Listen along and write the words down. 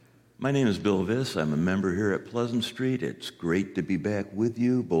My name is Bill Viss. I'm a member here at Pleasant Street. It's great to be back with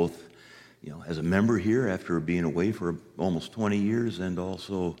you, both as a member here after being away for almost 20 years and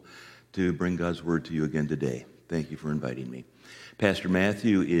also to bring God's Word to you again today. Thank you for inviting me. Pastor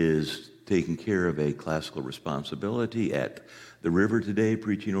Matthew is taking care of a classical responsibility at the river today,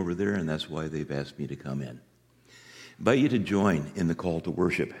 preaching over there, and that's why they've asked me to come in. I invite you to join in the call to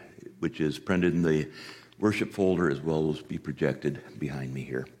worship, which is printed in the worship folder as well as be projected behind me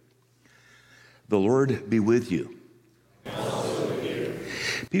here. The Lord be with you. And also with you.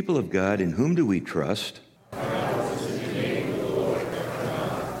 People of God, in whom do we trust? Our help is in the name of the Lord our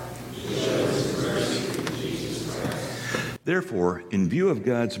God, who shows his mercy through Jesus Christ. Therefore, in view of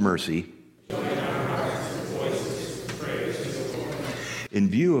God's mercy, join our hearts and voices in praise to the Lord. In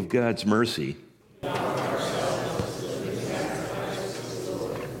view of God's mercy,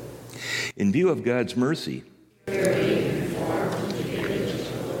 in view of God's mercy,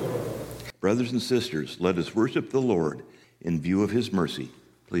 brothers and sisters, let us worship the Lord in view of his mercy.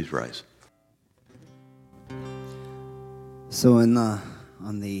 Please rise. So on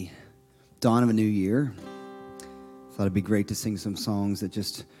the dawn of a new year, I thought it'd be great to sing some songs that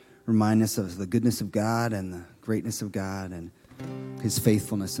just remind us of the goodness of God and the greatness of God and his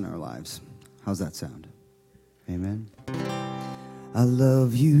faithfulness in our lives. How's that sound? Amen. I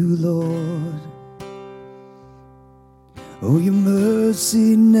love you, Lord. Oh, your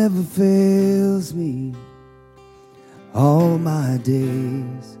mercy never fails me. All my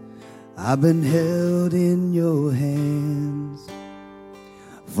days I've been held in your hands.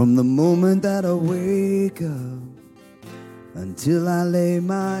 From the moment that I wake up until I lay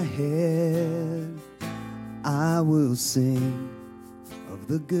my head, I will sing of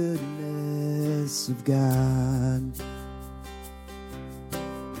the goodness of God.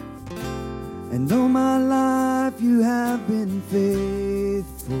 And all my life you have been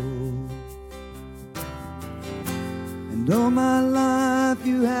faithful. And all my life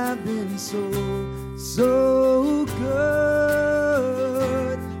you have been so, so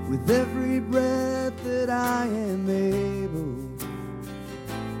good. With every breath that I am able,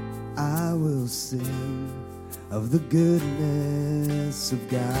 I will sing of the goodness of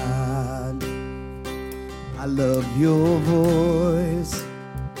God. I love your voice.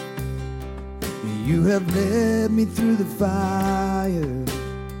 You have led me through the fire in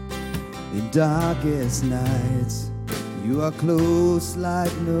darkest nights. You are close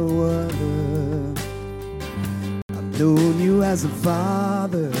like no other. I've known you as a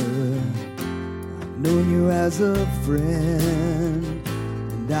father. I've known you as a friend.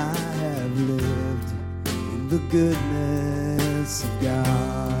 And I have lived in the goodness of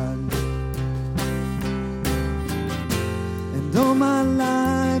God. And all my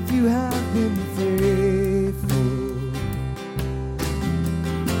life you have been faithful.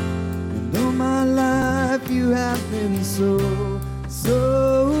 And all my life you have been so,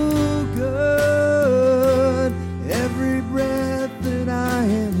 so good. Every breath that I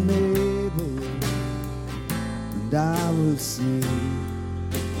am able, and I will sing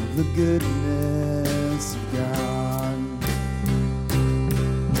of the goodness of God.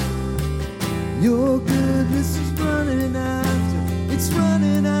 Your goodness is running after, it's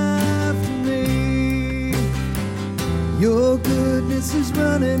running after me. Your goodness is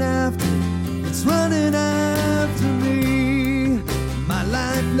running after, it's running after me. My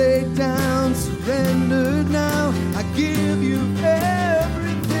life laid down, surrendered now. I give you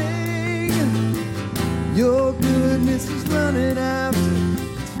everything. Your goodness is running after,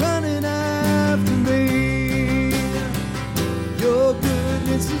 it's running after me. Your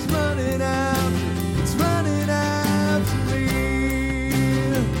goodness is running after, it's running after me.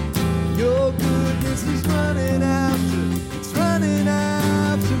 Your goodness is running after, it's running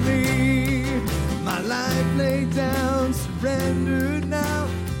after me. My life laid down, surrendered now.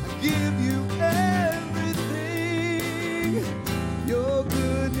 I give you everything. Your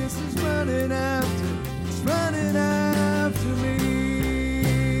goodness is running after, it's running after me.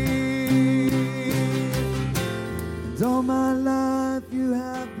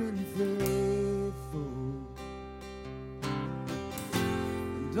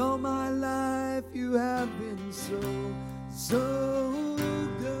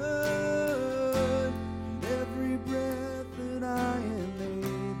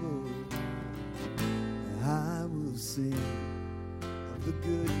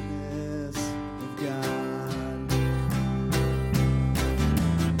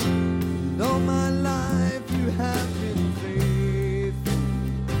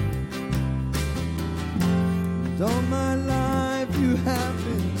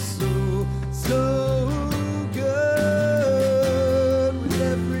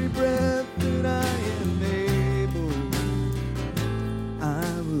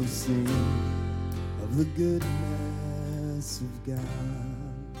 goodness of God.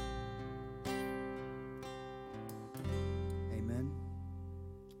 Amen.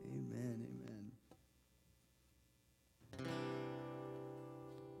 Amen. Amen.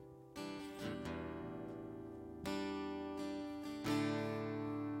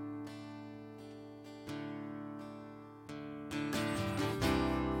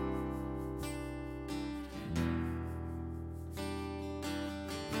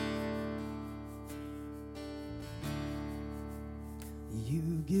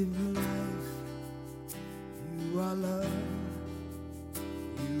 You give life, you are love,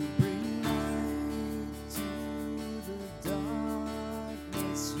 you bring light to the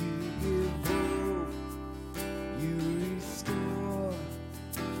darkness, you give hope, you restore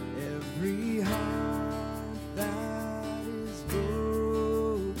every heart that is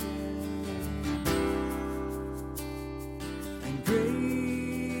broken, and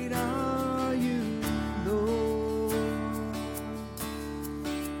great are you, Lord.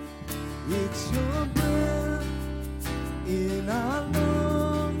 It's your breath in our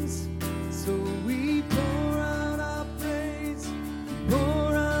lungs, so we pour out our praise,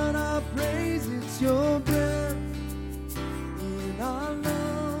 pour out our praise. It's your breath in our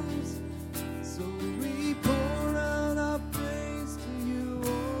lungs, so we pour out our praise to you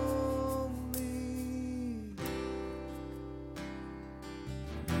only.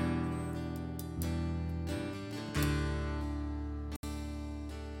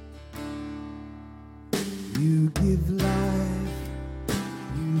 You give life,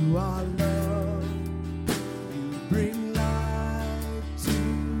 you are love, you bring light to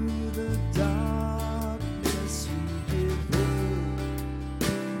the darkness, you give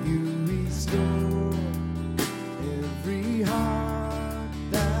hope, you restore every heart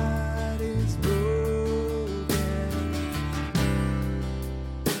that is broken,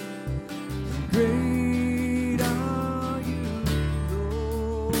 and great are you,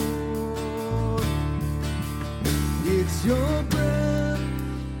 Lord. It's your breath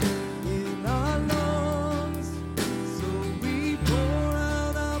in our lungs, so we pour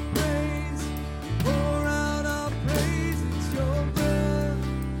out our praise, pour out our praise. It's your breath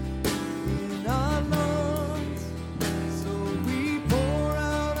in our lungs, so we pour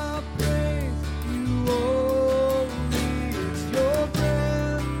out our praise. You only, it's your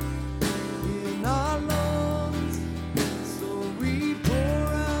breath in our lungs, so we pour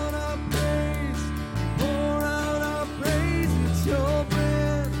out our praise, pour out our praise. It's your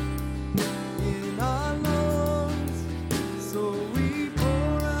breath in our lungs, so we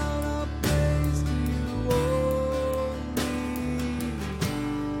pour out our praise to you only.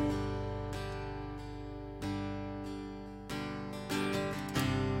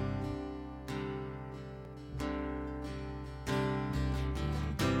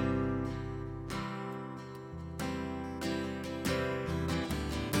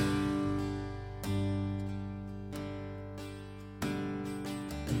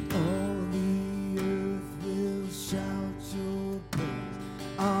 All the earth will shout your praise.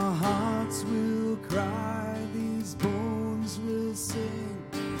 Our hearts will cry, these bones will sing.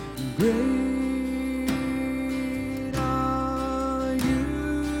 Great are you,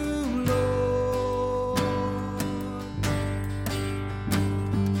 Lord.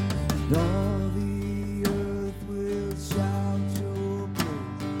 And all the earth will shout your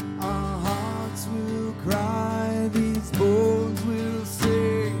praise. Our hearts will cry, these bones will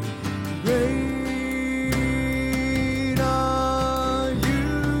sing. Great are you,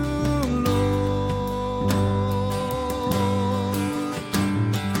 Lord.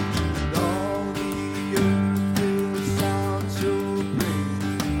 And all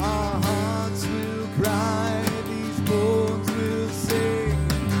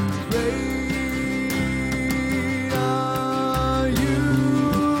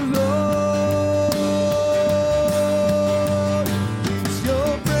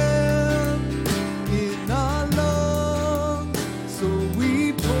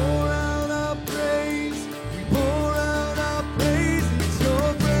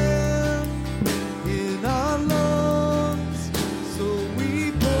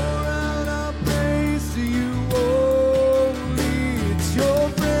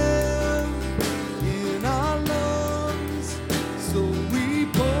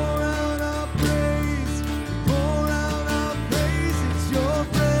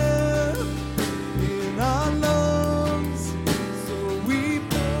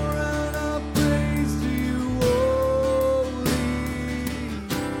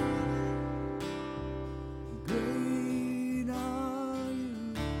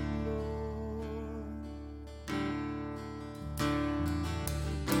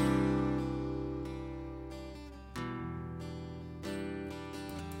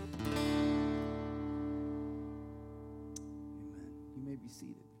may be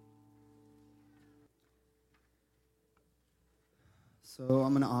seated. So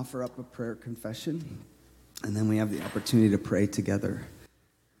I'm going to offer up a prayer confession, and then we have the opportunity to pray together.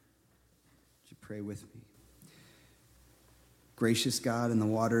 Would you pray with me? Gracious God, in the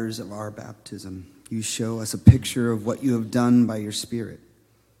waters of our baptism, you show us a picture of what you have done by your Spirit.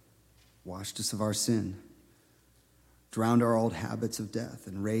 Washed us of our sin, drowned our old habits of death,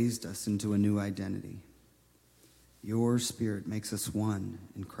 and raised us into a new identity. Your Spirit makes us one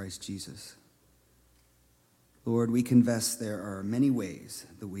in Christ Jesus. Lord, we confess there are many ways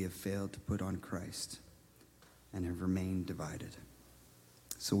that we have failed to put on Christ and have remained divided.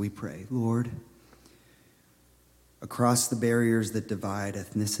 So we pray, Lord, across the barriers that divide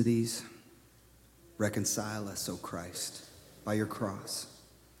ethnicities, reconcile us, O Christ, by your cross.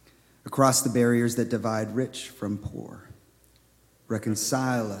 Across the barriers that divide rich from poor,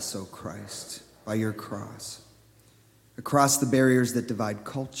 reconcile us, O Christ, by your cross. Across the barriers that divide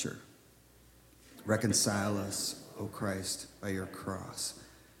culture, reconcile us, O Christ, by your cross.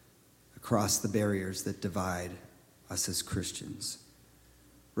 Across the barriers that divide us as Christians,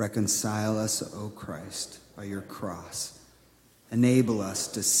 reconcile us, O Christ, by your cross. Enable us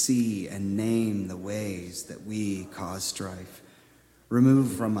to see and name the ways that we cause strife.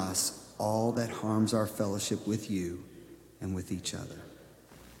 Remove from us all that harms our fellowship with you and with each other.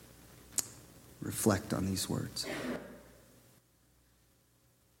 Reflect on these words.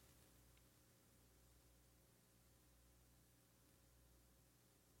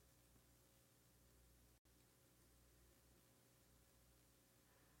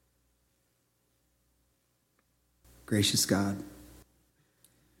 Gracious God,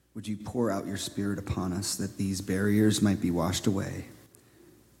 would you pour out your Spirit upon us that these barriers might be washed away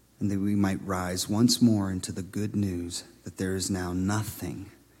and that we might rise once more into the good news that there is now nothing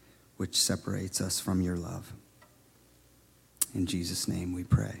which separates us from your love. In Jesus' name we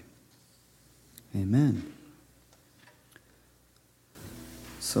pray. Amen.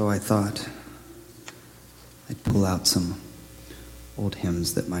 So I thought I'd pull out some old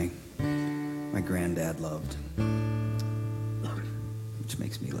hymns that my granddad loved, which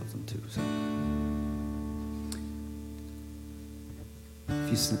makes me love them too. So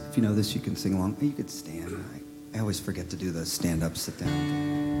if you know this, you can sing along. You could stand. I always forget to do the stand up, sit down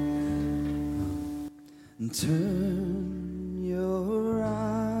thing. And turn your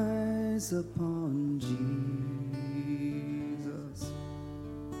eyes upon Jesus.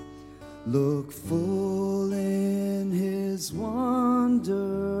 Look full in his wonderful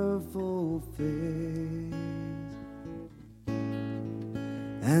face,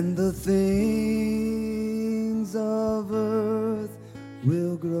 and the things of earth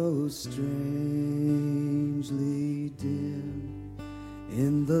will grow strangely dim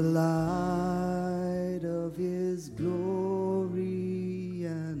in the light of his glory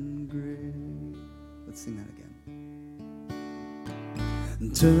and grace. Let's sing that again.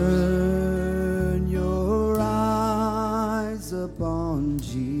 Turn your eyes upon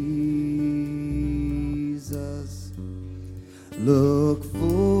Jesus. Look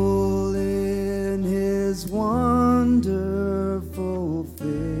full in his wonderful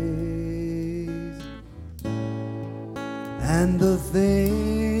face, and the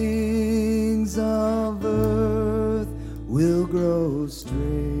things of earth will grow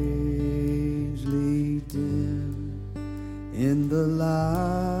strangely dim in the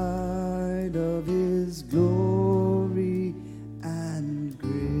light of his glory and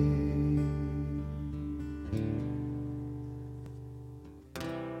grace.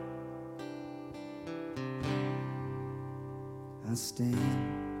 I stand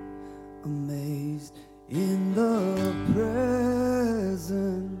amazed in the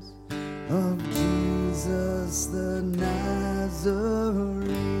presence of Jesus the Nazarene,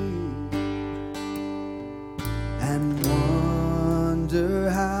 and wonder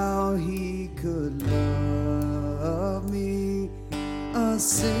how he could love me, a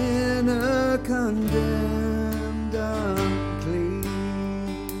sinner condemned unclean,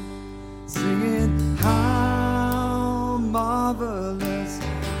 singing how marvelous,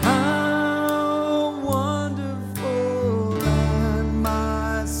 how wonderful, and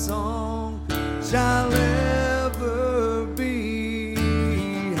my song shall ever be.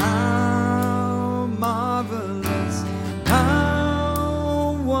 How marvelous,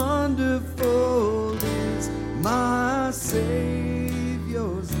 how wonderful is my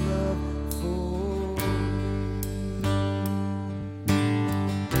Savior's love for me.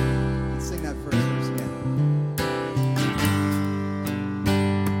 Let's sing that first verse again.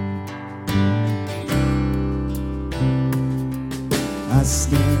 I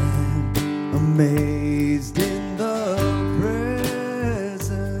stand amazed in the presence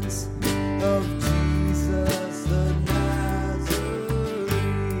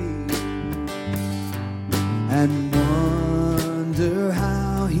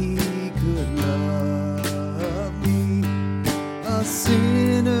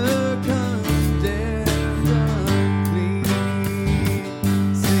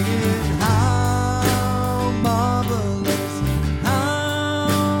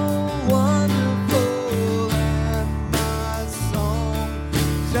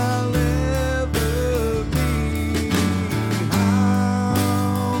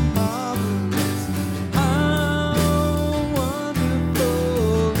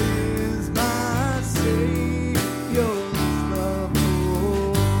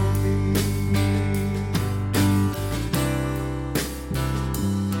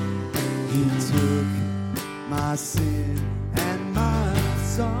sin and my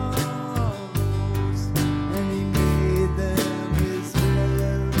sorrows, and he made them his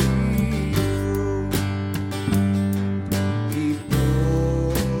very own. He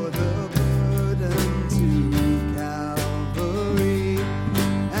bore the burden to Calvary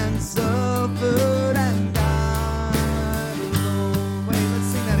and suffered and died alone. Wait, let's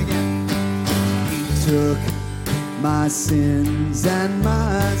sing that again. He took my sins and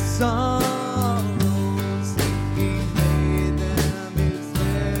my sorrows. He made them his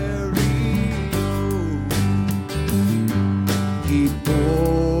very own. He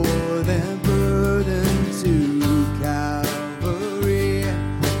bore their burden to Calvary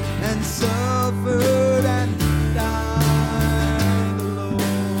and suffered and died alone.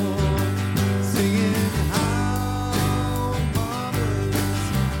 Singing, how marvelous,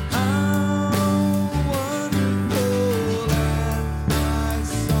 how wonderful, and my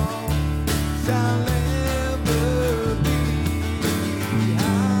song shall ever be.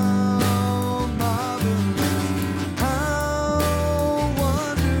 How marvelous, how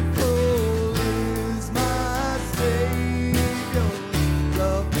wonderful is my Savior's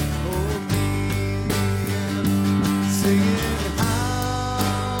love for me. Singing,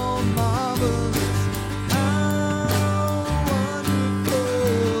 how marvelous, how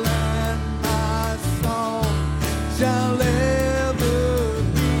wonderful, and my song shall ever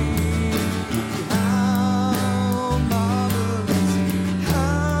be. How marvelous,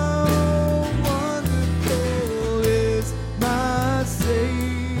 how wonderful is my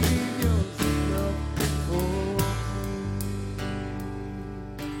Savior's love for me.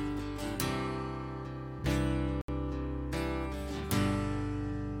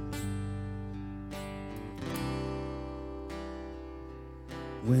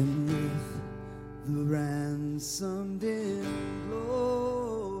 When with the ransomed in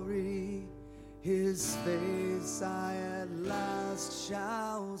glory, his face I at last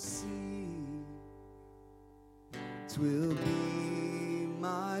shall see, 'twill be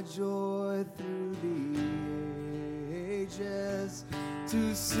my joy through the ages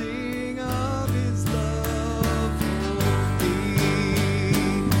to sing of his love for me.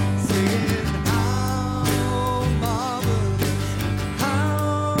 Singing, how marvelous,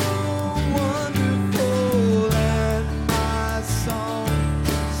 how wonderful, and my song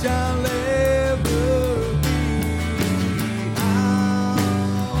shall ever be.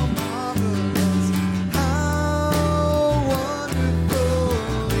 How marvelous, how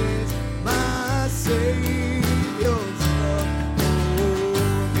wonderful is my Savior's love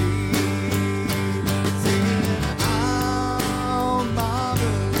for me. Singing, how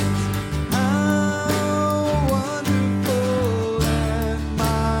marvelous, how wonderful, and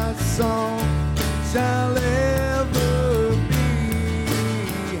my song shall ever be.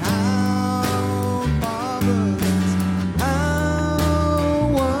 How marvelous, how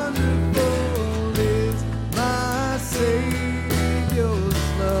wonderful is my Savior's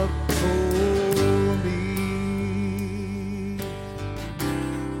love for me.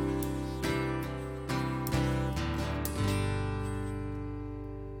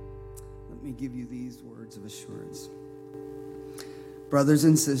 Let me give you these words of assurance. Brothers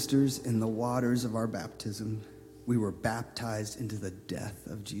and sisters, in the waters of our baptism, we were baptized into the death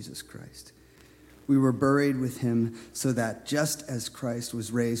of Jesus Christ. We were buried with him so that just as Christ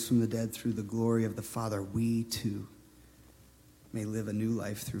was raised from the dead through the glory of the Father, we too may live a new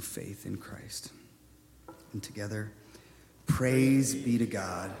life through faith in Christ. And together, praise be to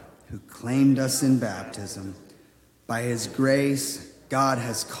God who claimed us in baptism. By his grace, God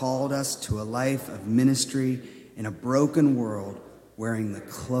has called us to a life of ministry in a broken world, wearing the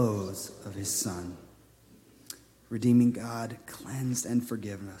clothes of his Son. Redeeming God, cleansed and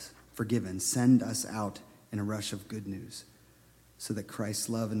forgiven, send us out in a rush of good news, so that Christ's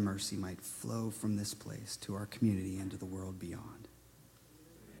love and mercy might flow from this place to our community and to the world beyond.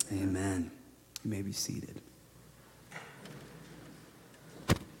 Amen. You may be seated.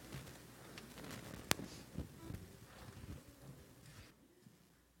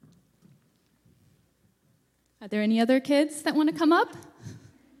 Are there any other kids that want to come up?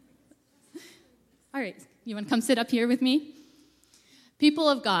 All right, you want to come sit up here with me? People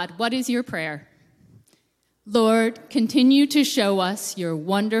of God, what is your prayer? Lord, continue to show us your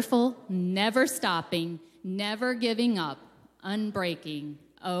wonderful, never stopping, never giving up, unbreaking,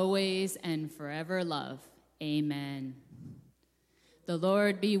 always and forever love. Amen. The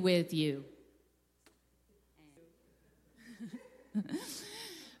Lord be with you.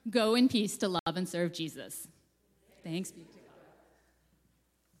 Go in peace to love and serve Jesus. Thanks be to God.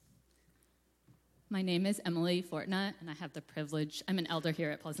 My name is Emily Fortnut, and I'm an elder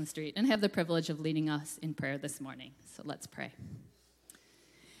here at Pleasant Street, and I have the privilege of leading us in prayer this morning. So let's pray.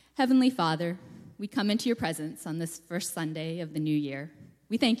 Heavenly Father, we come into your presence on this first Sunday of the new year.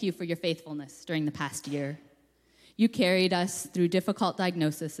 We thank you for your faithfulness during the past year. You carried us through difficult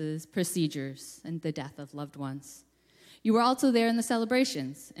diagnoses, procedures, and the death of loved ones. You were also there in the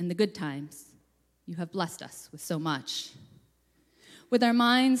celebrations and the good times. You have blessed us with so much. With our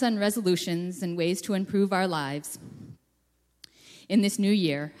minds on resolutions and ways to improve our lives, in this new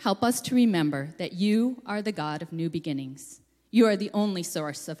year, help us to remember that you are the God of new beginnings. You are the only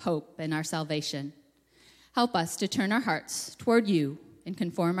source of hope and our salvation. Help us to turn our hearts toward you and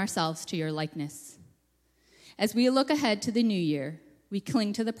conform ourselves to your likeness. As we look ahead to the new year, we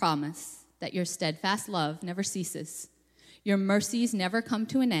cling to the promise that your steadfast love never ceases. Your mercies never come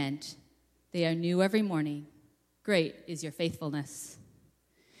to an end. They are new every morning. Great is your faithfulness.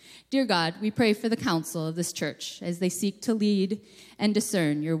 Dear God, we pray for the council of this church as they seek to lead and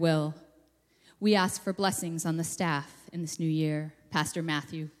discern your will. We ask for blessings on the staff in this new year, Pastor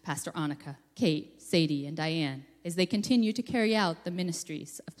Matthew, Pastor Annika, Kate, Sadie, and Diane, as they continue to carry out the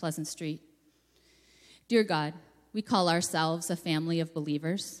ministries of Pleasant Street. Dear God, we call ourselves a family of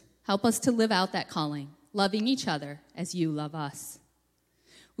believers. Help us to live out that calling, loving each other as you love us.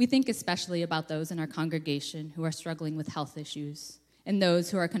 We think especially about those in our congregation who are struggling with health issues and those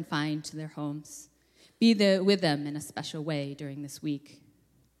who are confined to their homes. Be with them in a special way during this week.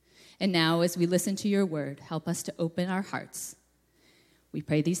 And now, as we listen to your word, help us to open our hearts. We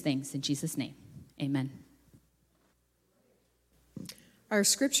pray these things in Jesus' name. Amen. Our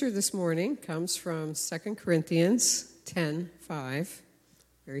scripture this morning comes from 2 Corinthians 10:5.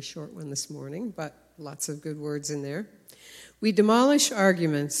 Very short one this morning, but lots of good words in there. We demolish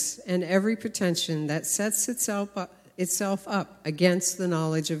arguments and every pretension that sets itself up against the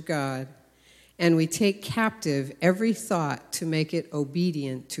knowledge of God, and we take captive every thought to make it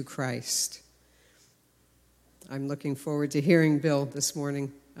obedient to Christ. I'm looking forward to hearing Bill this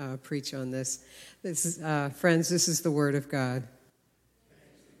morning preach on this. Friends, this is the word of God.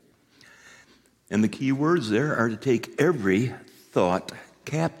 And the key words there are to take every thought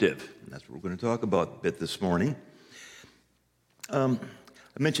captive. And that's what we're going to talk about a bit this morning. I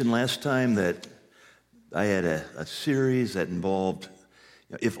mentioned last time that I had a series that involved,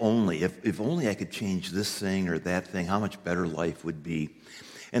 if only I could change this thing or that thing, how much better life would be.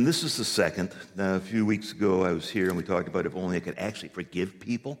 And this is the second. A few weeks ago I was here and we talked about if only I could actually forgive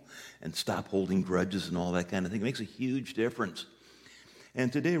people and stop holding grudges and all that kind of thing. It makes a huge difference.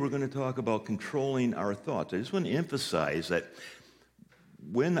 And today we're going to talk about controlling our thoughts. I just want to emphasize that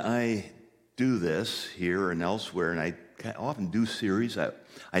when I do this here and elsewhere, and I often do series,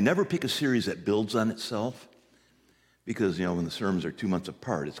 I never pick a series that builds on itself because, when the sermons are 2 months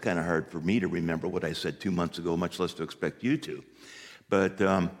apart, it's kind of hard for me to remember what I said 2 months ago, much less to expect you to. But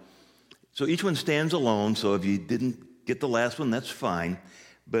so each one stands alone, so if you didn't get the last one, that's fine.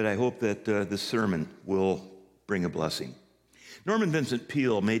 But I hope that this sermon will bring a blessing. Norman Vincent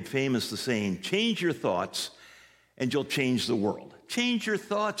Peale made famous the saying, change your thoughts and you'll change the world. Change your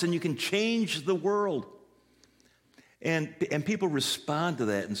thoughts and you can change the world. And people respond to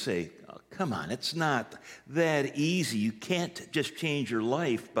that and say, oh, come on, it's not that easy. You can't just change your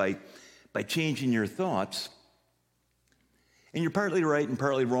life by changing your thoughts. And you're partly right and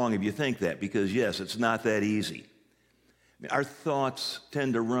partly wrong if you think that, because yes, it's not that easy. Our thoughts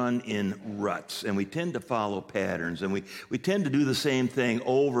tend to run in ruts, and we tend to follow patterns, and we tend to do the same thing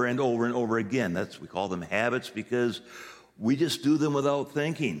over and over and over again. We call them habits because we just do them without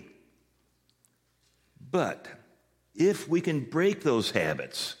thinking. But if we can break those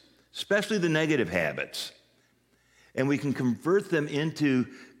habits, especially the negative habits, and we can convert them into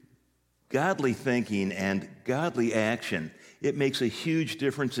godly thinking and godly action, it makes a huge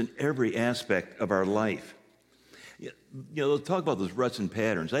difference in every aspect of our life. They'll talk about those ruts and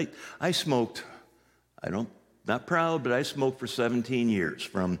patterns. I smoked, not proud, but I smoked for 17 years,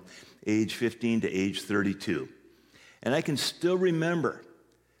 from age 15 to age 32. And I can still remember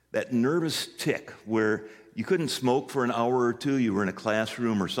that nervous tick where you couldn't smoke for an hour or two, you were in a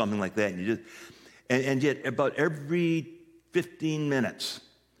classroom or something like that, and yet about every 15 minutes,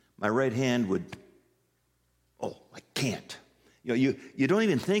 my right hand would, I can't. You don't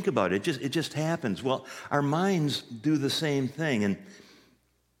even think about it. It just happens. Well, our minds do the same thing,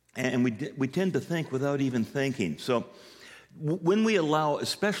 and we tend to think without even thinking. So when we allow,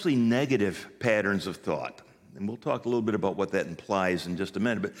 especially negative patterns of thought, and we'll talk a little bit about what that implies in just a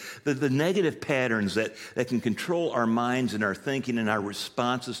minute, but the negative patterns that can control our minds and our thinking and our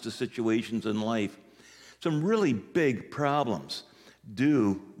responses to situations in life, some really big problems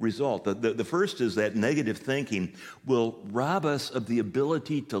do result. The first is that negative thinking will rob us of the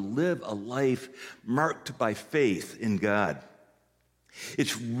ability to live a life marked by faith in God.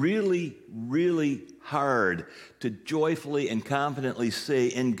 It's really, really hard to joyfully and confidently say,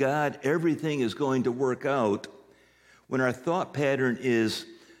 in God, everything is going to work out, when our thought pattern is,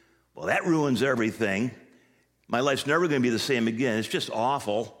 well, that ruins everything. My life's never going to be the same again. It's just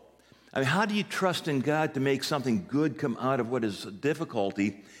awful. I mean, how do you trust in God to make something good come out of what is a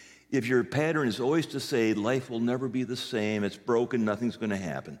difficulty if your pattern is always to say, life will never be the same, it's broken, nothing's going to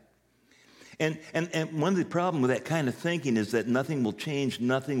happen? And one of the problems with that kind of thinking is that nothing will change,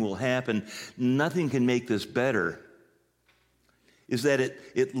 nothing will happen, nothing can make this better, is that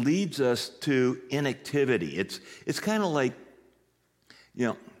it leads us to inactivity. It's kind of like,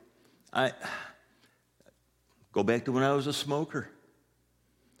 I go back to when I was a smoker.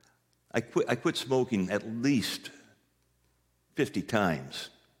 I quit smoking at least 50 times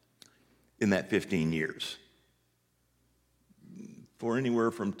in that 15 years. For anywhere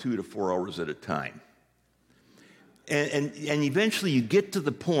from 2 to 4 hours at a time. And eventually you get to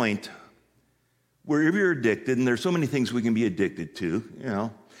the point where if you're addicted, and there's so many things we can be addicted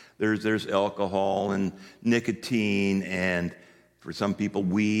to, there's alcohol and nicotine and for some people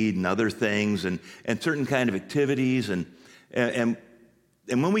weed and other things and certain kind of activities and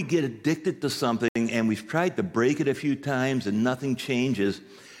when we get addicted to something and we've tried to break it a few times and nothing changes,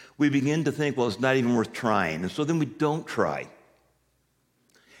 we begin to think, well, it's not even worth trying. And so then we don't try.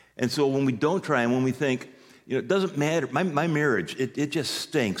 And so when we don't try and when we think, it doesn't matter, my marriage, it just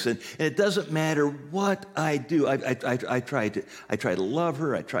stinks. And it doesn't matter what I do. I try to love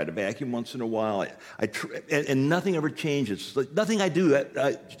her. I try to vacuum once in a while. And nothing ever changes. Like nothing I do,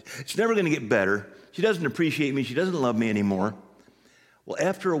 it's never going to get better. She doesn't appreciate me. She doesn't love me anymore. Well,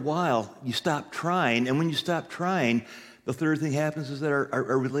 after a while, you stop trying. And when you stop trying, the third thing happens is that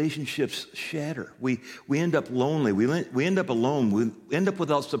our relationships shatter. We end up lonely. We end up alone. We end up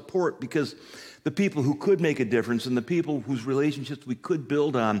without support because the people who could make a difference and the people whose relationships we could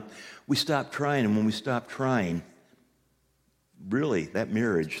build on, we stop trying. And when we stop trying, really, that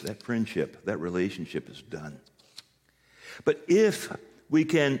marriage, that friendship, that relationship is done. But if we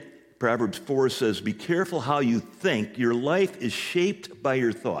can, Proverbs 4 says, be careful how you think. Your life is shaped by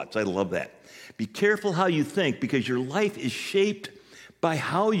your thoughts. I love that. Be careful how you think because your life is shaped by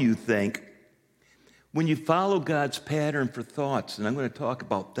how you think when you follow God's pattern for thoughts. And I'm going to talk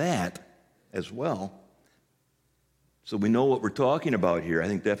about that as well. So we know what we're talking about here. I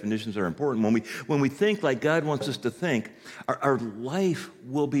think definitions are important. When we think like God wants us to think, our life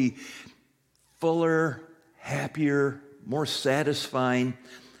will be fuller, happier, more satisfying.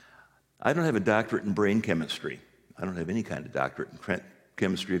 I don't have a doctorate in brain chemistry. I don't have any kind of doctorate in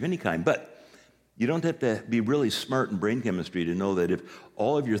chemistry of any kind, but you don't have to be really smart in brain chemistry to know that if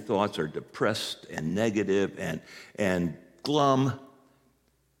all of your thoughts are depressed and negative and glum,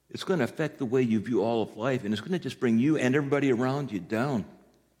 it's going to affect the way you view all of life, and it's going to just bring you and everybody around you down.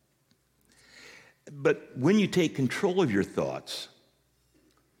 But when you take control of your thoughts,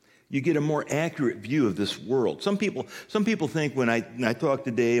 you get a more accurate view of this world. Some people think when I talk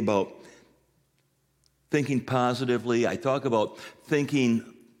today about thinking positively, I talk about thinking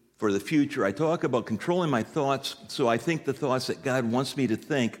for the future, I talk about controlling my thoughts so I think the thoughts that God wants me to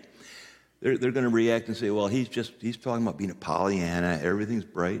think, they're going to react and say, well, he's talking about being a Pollyanna, everything's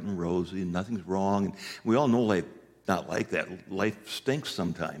bright and rosy and nothing's wrong. And we all know life not like that. Life stinks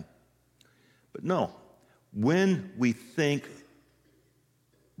sometime. But no, when we think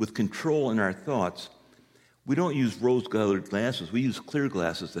with control in our thoughts, we don't use rose-colored glasses. We use clear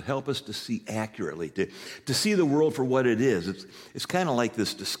glasses that help us to see accurately, to see the world for what it is. It's kind of like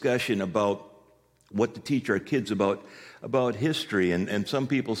this discussion about what to teach our kids about history. And some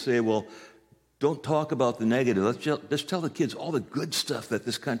people say, well, don't talk about the negative. Let's tell the kids all the good stuff that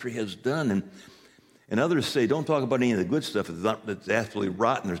this country has done. And others say, don't talk about any of the good stuff that's absolutely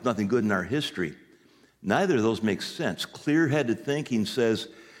rotten. There's nothing good in our history. Neither of those makes sense. Clear-headed thinking says,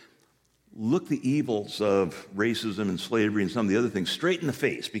 look the evils of racism and slavery and some of the other things straight in the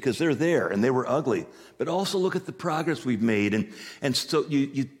face because they're there and they were ugly. But also look at the progress we've made. And so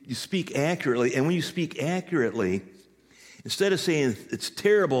you speak accurately. And when you speak accurately, instead of saying it's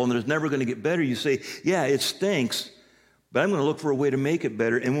terrible and there's never going to get better, you say, yeah, it stinks, but I'm going to look for a way to make it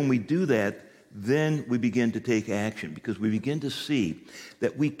better. And when we do that, then we begin to take action because we begin to see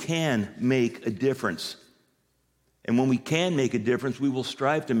that we can make a difference. And when we can make a difference, we will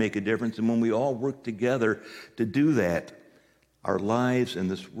strive to make a difference. And when we all work together to do that, our lives in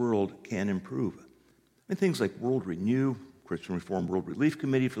this world can improve. And things like World Renew, Christian Reform World Relief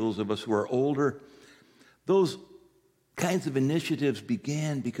Committee, for those of us who are older, those kinds of initiatives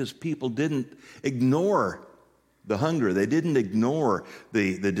began because people didn't ignore the hunger. They didn't ignore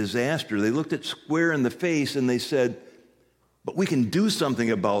the disaster. They looked it square in the face and they said, but we can do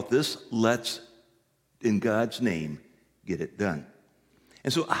something about this. Let's, in God's name, get it done.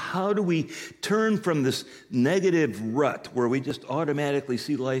 And so how do we turn from this negative rut where we just automatically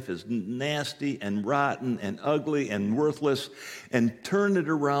see life as nasty and rotten and ugly and worthless and turn it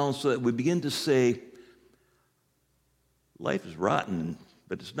around so that we begin to say, life is rotten,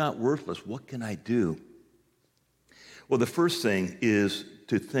 but it's not worthless. What can I do? Well, the first thing is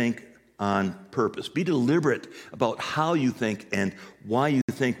to think on purpose. Be deliberate about how you think and why you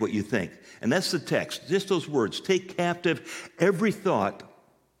think what you think. And that's the text, just those words. Take captive every thought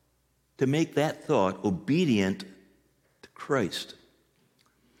to make that thought obedient to Christ.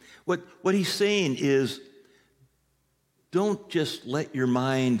 What he's saying is, don't just let your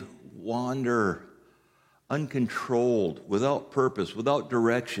mind wander uncontrolled, without purpose, without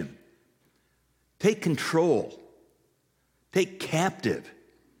direction. Take control. Take captive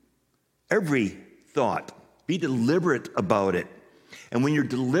every thought. Be deliberate about it. And when you're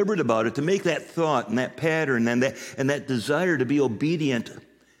deliberate about it, to make that thought and that pattern and that desire to be obedient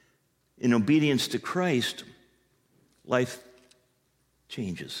in obedience to Christ, life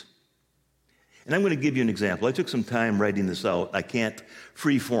changes. And I'm going to give you an example. I took some time writing this out. I can't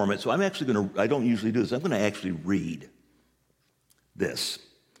free-form it, so I'm actually going to, I don't usually do this, I'm going to actually read this.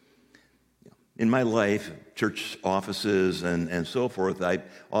 In my life, church offices and so forth, I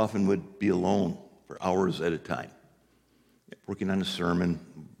often would be alone for hours at a time, working on a sermon,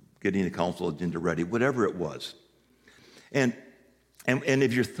 getting a council agenda ready, whatever it was. And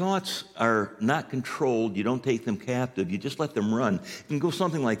if your thoughts are not controlled, you don't take them captive, you just let them run, it can go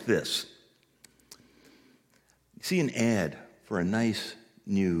something like this. You see an ad for a nice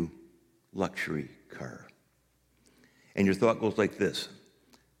new luxury car. And your thought goes like this: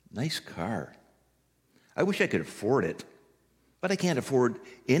 nice car. I wish I could afford it, but I can't afford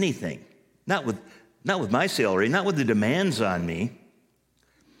anything. Not with my salary, not with the demands on me,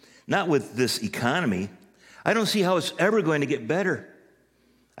 not with this economy. I don't see how it's ever going to get better.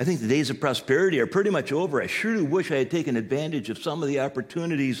 I think the days of prosperity are pretty much over. I sure do wish I had taken advantage of some of the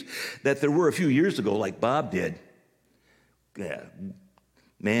opportunities that there were a few years ago, like Bob did. Yeah,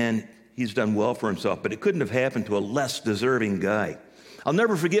 man, he's done well for himself, but it couldn't have happened to a less deserving guy. I'll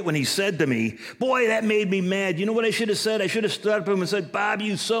never forget when he said to me, boy, that made me mad. You know what I should have said? I should have stood up to him and said, Bob,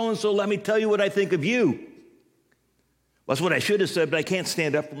 you so-and-so, let me tell you what I think of you. Well, that's what I should have said, but I can't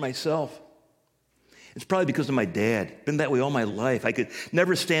stand up for myself. It's probably because of my dad. Been that way all my life. I could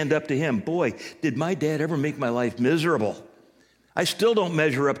never stand up to him. Boy, did my dad ever make my life miserable. I still don't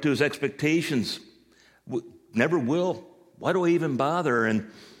measure up to his expectations. Never will. Why do I even bother? And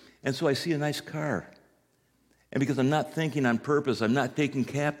so I see a nice car. And because I'm not thinking on purpose, I'm not taking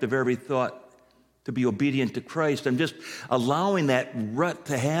captive every thought to be obedient to Christ. I'm just allowing that rut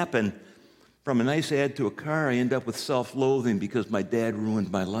to happen. From a nice ad to a car, I end up with self-loathing because my dad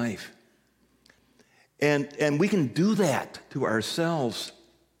ruined my life. And we can do that to ourselves.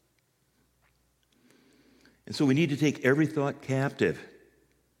 And so we need to take every thought captive.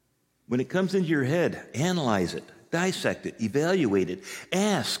 When it comes into your head, analyze it, dissect it, evaluate it,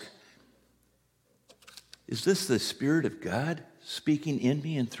 ask, is this the Spirit of God speaking in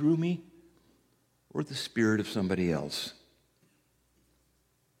me and through me, or the spirit of somebody else?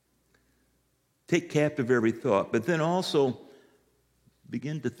 Take captive every thought, but then also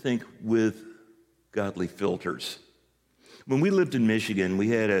begin to think with godly filters. When we lived in Michigan,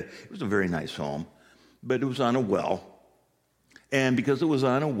 it was a very nice home, but it was on a well. And because it was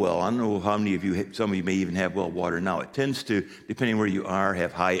on a well, I don't know how many of you, some of you may even have well water now. It tends to, depending where you are,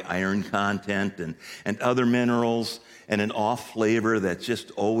 have high iron content and other minerals and an off flavor that's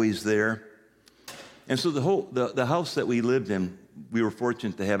just always there. And so the house that we lived in, we were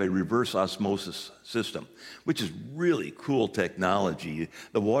fortunate to have a reverse osmosis system, which is really cool technology.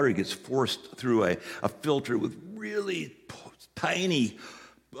 The water gets forced through a filter with really tiny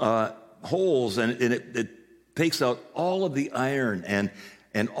holes, and it takes out all of the iron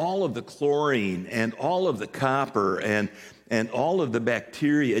and all of the chlorine and all of the copper and all of the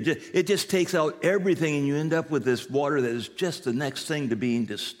bacteria. It just takes out everything, and you end up with this water that is just the next thing to being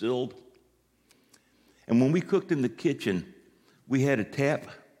distilled. And when we cooked in the kitchen, we had a tap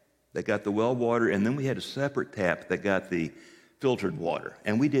that got the well water, and then we had a separate tap that got the filtered water.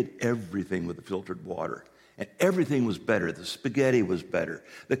 And we did everything with the filtered water. And everything was better. The spaghetti was better.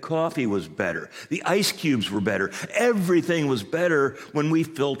 The coffee was better. The ice cubes were better. Everything was better when we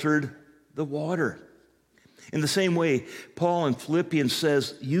filtered the water. In the same way, Paul in Philippians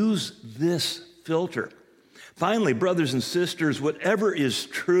says, use this filter. Finally, brothers and sisters, whatever is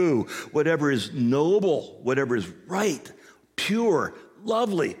true, whatever is noble, whatever is right, pure,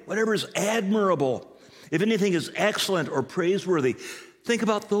 lovely, whatever is admirable, if anything is excellent or praiseworthy, think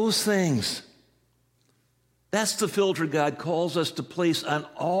about those things. That's the filter God calls us to place on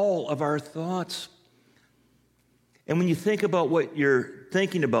all of our thoughts. And when you think about what you're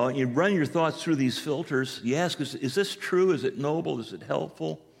thinking about, and you run your thoughts through these filters, you ask, is this true? Is it noble? Is it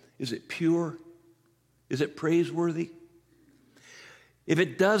helpful? Is it pure? Is it praiseworthy? If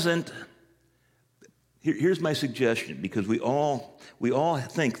it doesn't, here's my suggestion, because we all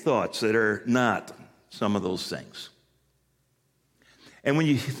think thoughts that are not some of those things. And when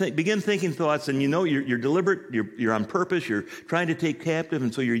you begin thinking thoughts, and you know you're deliberate, you're on purpose, you're trying to take captive,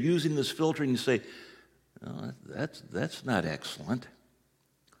 and so you're using this filter, and you say, "Oh, that's not excellent."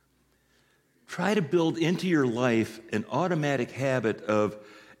 Try to build into your life an automatic habit of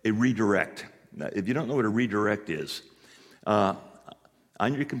a redirect. Now, if you don't know what a redirect is, on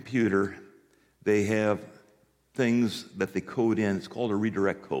your computer, they have things that they code in. It's called a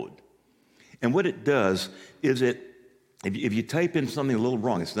redirect code. And what it does is if you type in something a little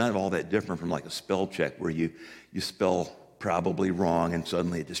wrong, it's not all that different from like a spell check where you spell probably wrong and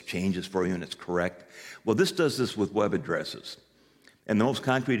suddenly it just changes for you and it's correct. Well, this does this with web addresses. And the most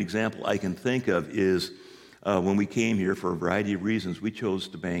concrete example I can think of is when we came here for a variety of reasons, we chose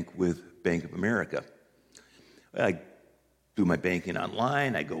to bank with Bank of America. I do my banking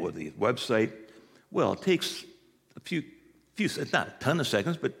online, I go with the website. Well, it takes a few not a ton of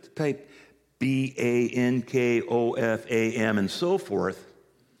seconds, but type BANKOFAM and so forth.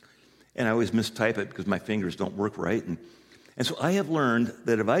 And I always mistype it because my fingers don't work right. And so I have learned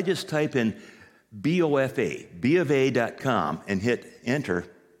that if I just type in BOFA, BofA.com, and hit enter,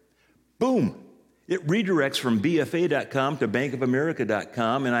 boom, it redirects from BFA.com to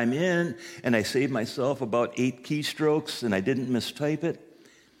BankofAmerica.com, and I'm in, and I saved myself about 8 keystrokes, and I didn't mistype it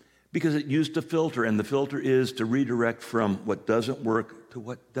because it used a filter, and the filter is to redirect from what doesn't work to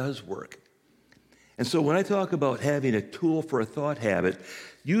what does work. And so when I talk about having a tool for a thought habit,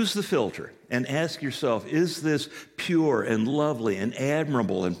 use the filter and ask yourself, is this pure and lovely and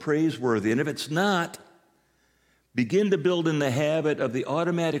admirable and praiseworthy? And if it's not, begin to build in the habit of the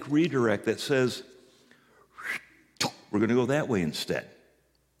automatic redirect that says, we're going to go that way instead.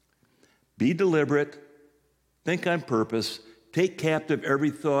 Be deliberate, think on purpose, take captive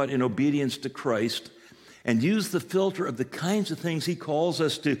every thought in obedience to Christ, and use the filter of the kinds of things he calls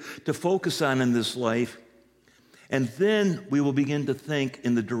us to focus on in this life. And then we will begin to think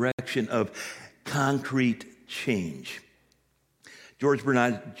in the direction of concrete change. George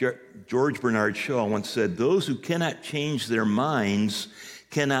Bernard Shaw once said, "Those who cannot change their minds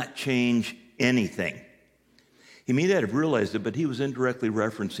cannot change anything." He may not have realized it, but he was indirectly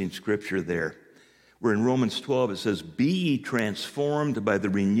referencing Scripture there, where in Romans 12 it says, "Be ye transformed by the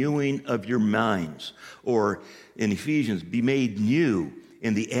renewing of your minds." Or in Ephesians, "Be made new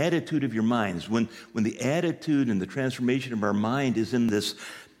in the attitude of your minds." When the attitude and the transformation of our mind is in this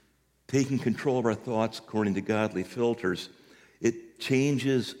taking control of our thoughts according to godly filters, it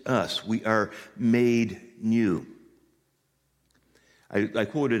changes us. We are made new. I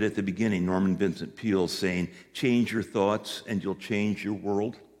quoted at the beginning Norman Vincent Peale saying, "Change your thoughts and you'll change your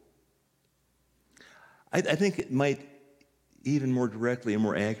world." I think it might even more directly and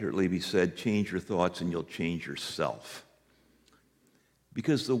more accurately be said, change your thoughts and you'll change yourself.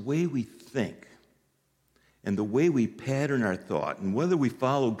 Because the way we think and the way we pattern our thought, and whether we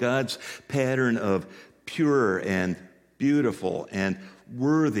follow God's pattern of pure and beautiful and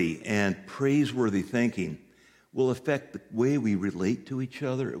worthy and praiseworthy thinking, will affect the way we relate to each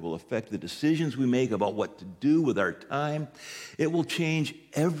other. It will affect the decisions we make about what to do with our time. It will change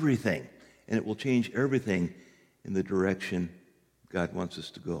everything. And it will change everything in the direction God wants us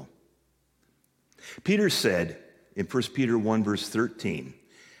to go. Peter said in 1 Peter 1, verse 13,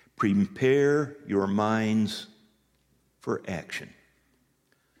 "Prepare your minds for action."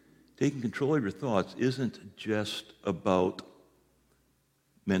 Taking control of your thoughts isn't just about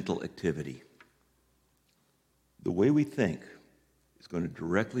mental activity. The way we think is going to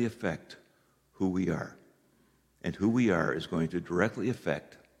directly affect who we are. And who we are is going to directly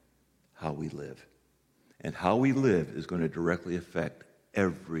affect how we live. And how we live is going to directly affect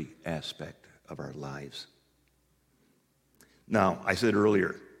every aspect of our lives. Now, I said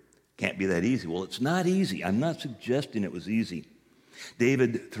earlier, can't be that easy. Well, it's not easy. I'm not suggesting it was easy. Henry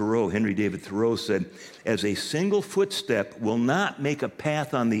David Thoreau said, "As a single footstep will not make a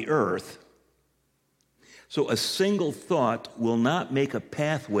path on the earth, so a single thought will not make a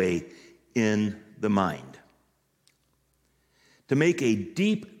pathway in the mind." To make a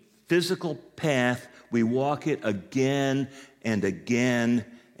deep physical path We walk it again and again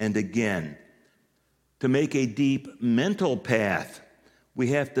and again. To make a deep mental path, we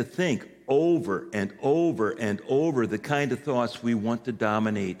have to think over and over and over the kind of thoughts we want to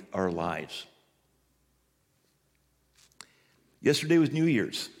dominate our lives. Yesterday was New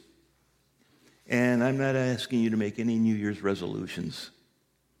Year's, and I'm not asking you to make any New Year's resolutions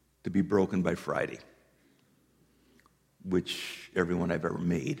to be broken by Friday, which everyone I've ever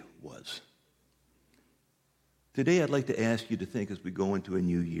made was. Today I'd like to ask you to think as we go into a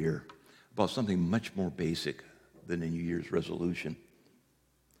new year about something much more basic than a New Year's resolution.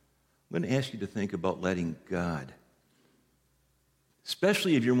 I'm going to ask you to think about letting God,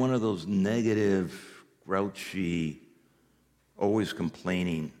 especially if you're one of those negative, grouchy, always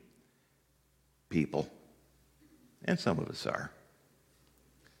complaining people, and some of us are.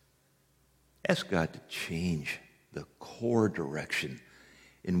 Ask God to change the core direction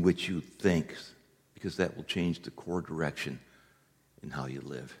in which you think, because that will change the core direction in how you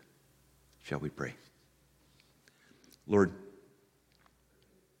live. Shall we pray? Lord,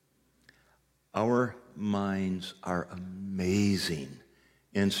 our minds are amazing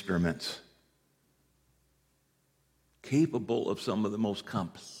instruments, capable of some of the most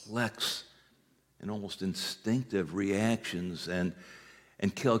complex and almost instinctive reactions and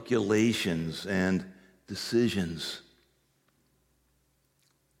calculations and decisions.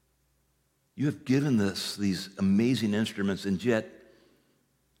 You have given us these amazing instruments, and yet,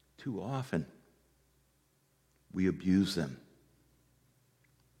 too often, we abuse them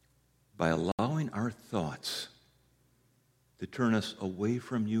by allowing our thoughts to turn us away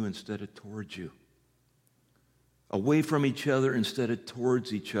from you instead of towards you, away from each other instead of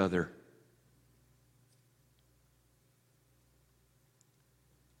towards each other.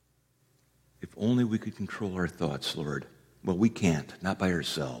 If only we could control our thoughts, Lord. Well, we can't, not by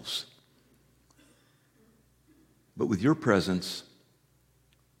ourselves. But with your presence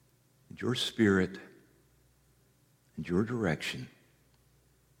and your spirit and your direction,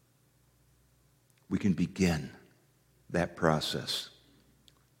 we can begin that process.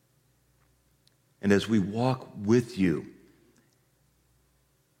 And as we walk with you,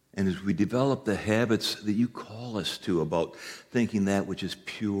 and as we develop the habits that you call us to about thinking that which is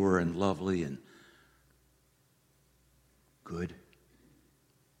pure and lovely and good,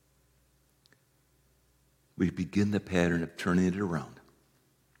 we begin the pattern of turning it around.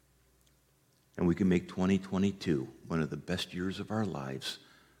 And we can make 2022 one of the best years of our lives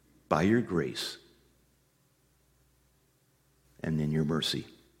by your grace and in your mercy.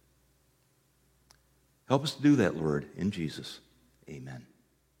 Help us to do that, Lord, in Jesus. Amen.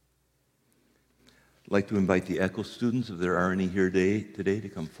 I'd like to invite the ECHO students, if there are any here today, to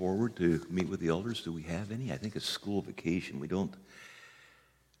come forward to meet with the elders. Do we have any? I think it's school vacation. We don't.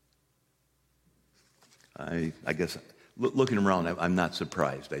 I guess looking around, I'm not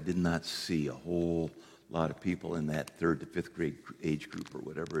surprised. I did not see a whole lot of people in that 3rd to 5th grade age group or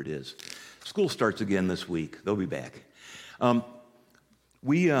whatever it is. School starts again this week. They'll be back.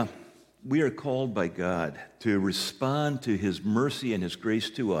 We are called by God to respond to his mercy and his grace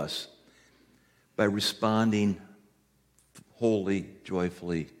to us by responding wholly,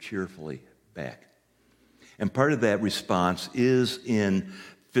 joyfully, cheerfully back. And part of that response is in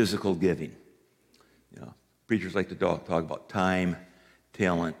physical giving. Preachers like to talk about time,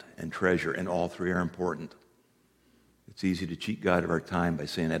 talent, and treasure, and all three are important. It's easy to cheat God of our time by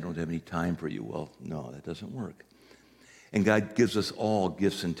saying, I don't have any time for you. Well, no, that doesn't work. And God gives us all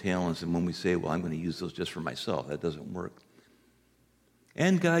gifts and talents, and when we say, well, I'm going to use those just for myself, that doesn't work.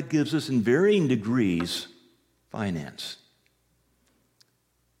 And God gives us, in varying degrees, finance.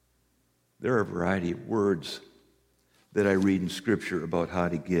 There are a variety of words that I read in Scripture about how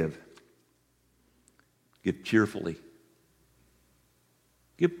to give. Give cheerfully.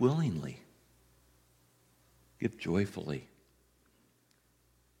 Give willingly. Give joyfully.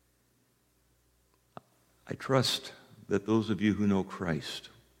 I trust that those of you who know Christ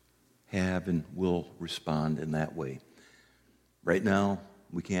have and will respond in that way. Right now,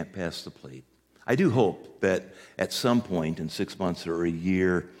 we can't pass the plate. I do hope that at some point in 6 months or a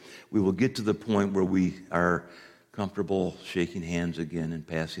year, we will get to the point where we are comfortable shaking hands again and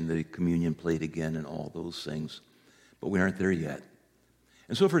passing the communion plate again and all those things. But we aren't there yet.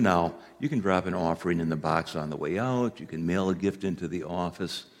 And so for now, you can drop an offering in the box on the way out. You can mail a gift into the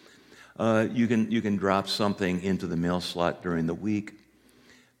office. You can drop something into the mail slot during the week.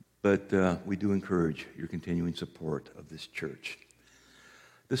 But we do encourage your continuing support of this church.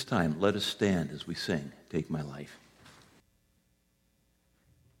 This time, let us stand as we sing, Take My Life.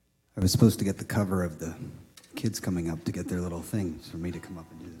 I was supposed to get the cover of the kids coming up to get their little things for me to come up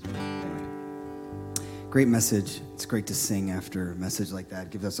and do this. Anyway. Great message. It's great to sing after a message like that. It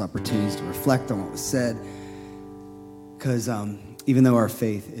gives us opportunities to reflect on what was said. Because even though our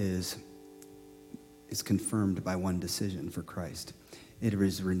faith is confirmed by one decision for Christ, it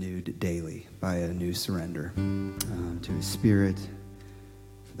is renewed daily by a new surrender to His Spirit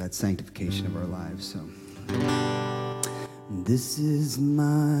for that sanctification of our lives. So, this is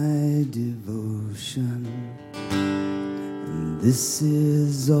my devotion, and this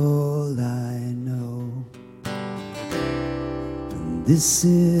is all I know, and this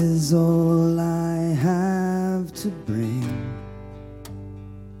is all I have to bring.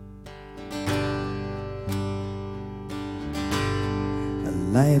 A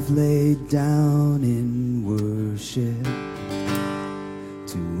life laid down in worship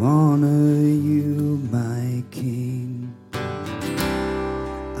to honor you, my King.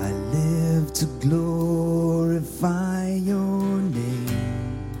 I live to glorify your name.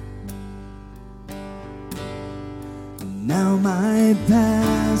 Now my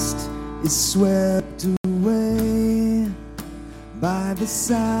past is swept away by the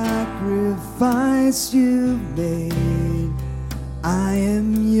sacrifice you've made. I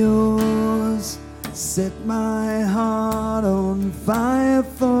am yours, set my heart on fire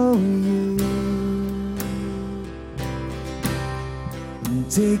for you.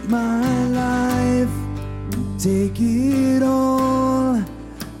 Take my life, take it all.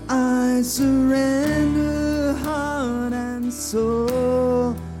 I surrender heart and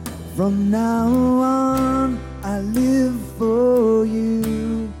soul. From now on, I live for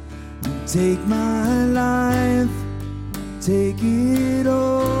you. Take my life, take it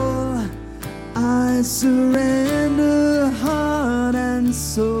all. I surrender heart and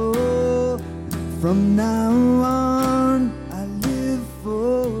soul. From now on, I live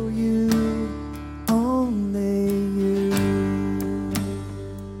for you, only you.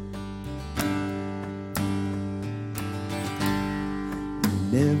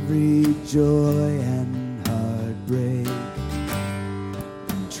 In every joy and heartbreak,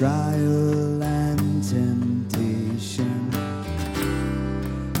 and trial and temptation,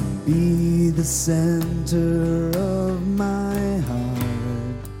 be the center of my heart.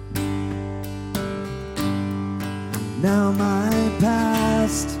 Now my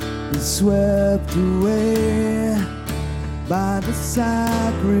past is swept away by the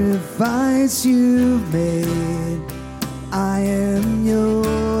sacrifice you've made. I am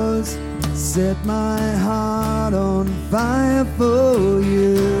yours, set my heart on fire for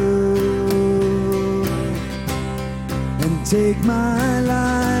you. And take my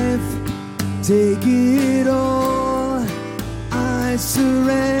life, take it all. I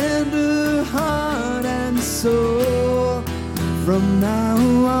surrender heart and soul. From now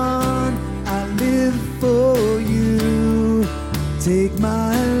on, I live for you. Take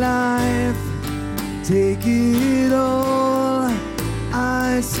my life, take it all.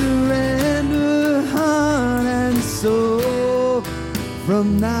 I surrender heart and soul.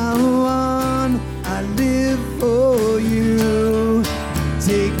 From now on, I live for you.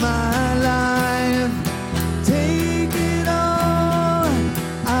 Take my life, take it all.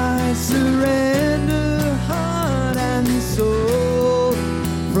 I surrender heart and soul.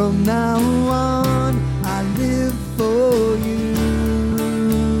 From now on, I live for you.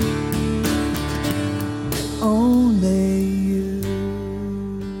 Only you.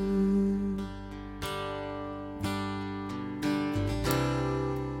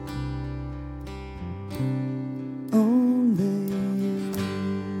 Only you.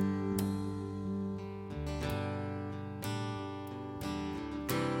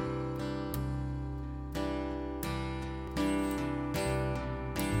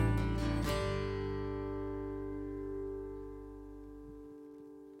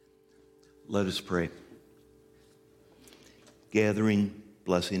 Let us pray. Gathering,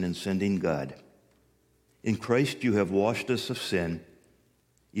 blessing, and sending God. In Christ you have washed us of sin,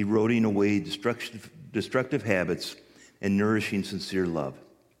 eroding away destructive habits and nourishing sincere love.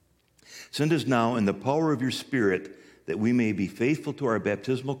 Send us now in the power of your Spirit that we may be faithful to our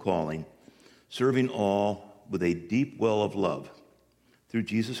baptismal calling, serving all with a deep well of love. Through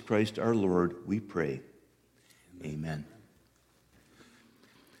Jesus Christ our Lord, we pray. Amen.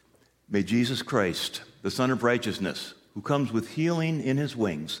 May Jesus Christ, the Son of Righteousness, who comes with healing in his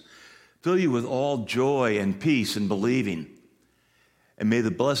wings, fill you with all joy and peace in believing. And may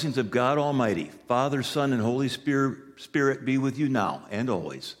the blessings of God Almighty, Father, Son, and Holy Spirit be with you now and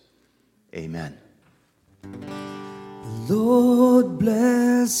always. Amen. The Lord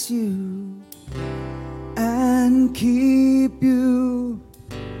bless you and keep you.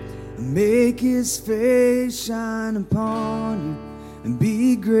 Make his face shine upon you and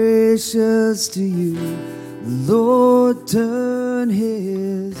be gracious to you. The Lord turn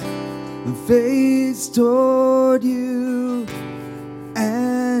his face toward you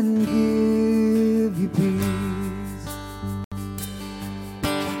and give you peace.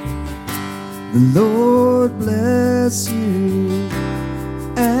 The Lord bless you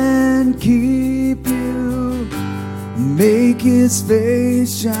and keep you, make his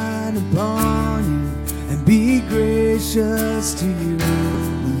face shine upon you and be gracious to you.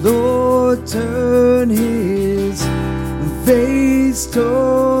 The Lord turn his face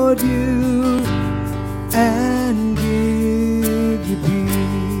toward you and give you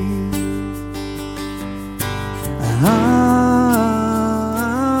peace. Amen.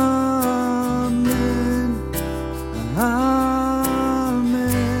 Amen.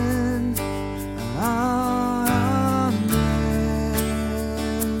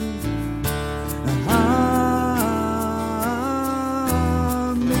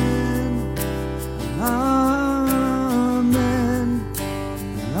 Amen.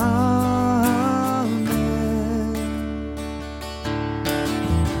 Amen.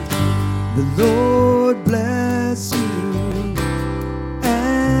 The Lord bless you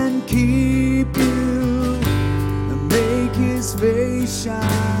and keep you, and make his face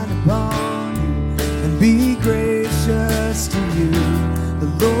shine upon you and be gracious to you.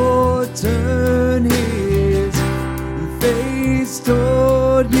 The Lord turn his face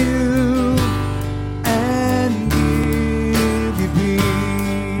toward you and give you peace.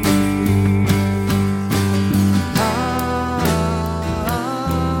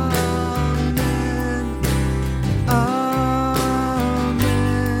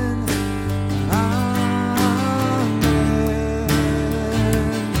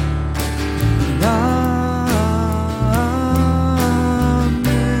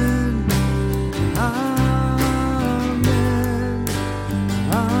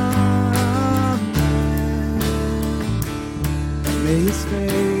 May his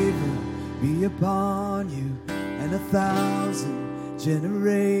favor be upon you and 1,000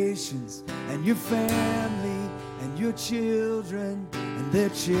 generations, and your family and your children and their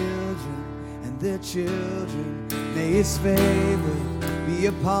children and their children. May his favor be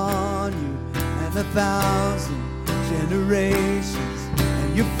upon you and 1,000 generations,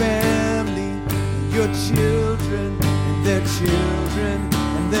 and your family and your children and their children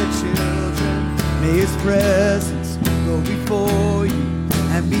and their children. May his presence go before you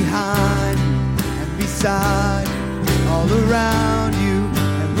and behind you and beside you, all around you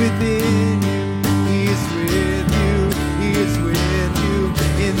and within you. He is with you, he is with you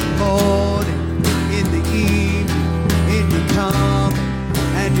in the morning, in the evening, in your coming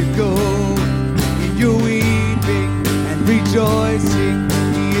and your going, in your weeping and rejoicing.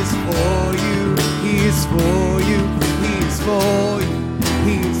 He is for you, he is for you, he is for you,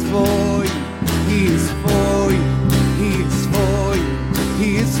 he is for you, he is for you, he is for you, he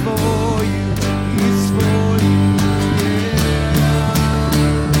is for you, he is for you.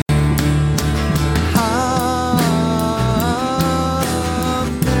 Amen.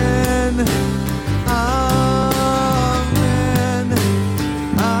 Amen.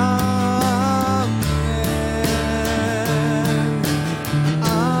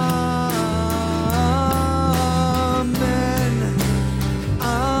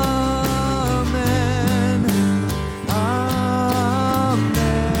 Amen.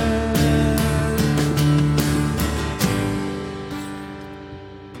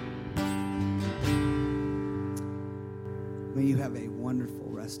 May you have a wonderful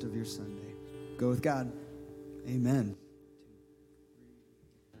rest of your Sunday. Go with God. Amen.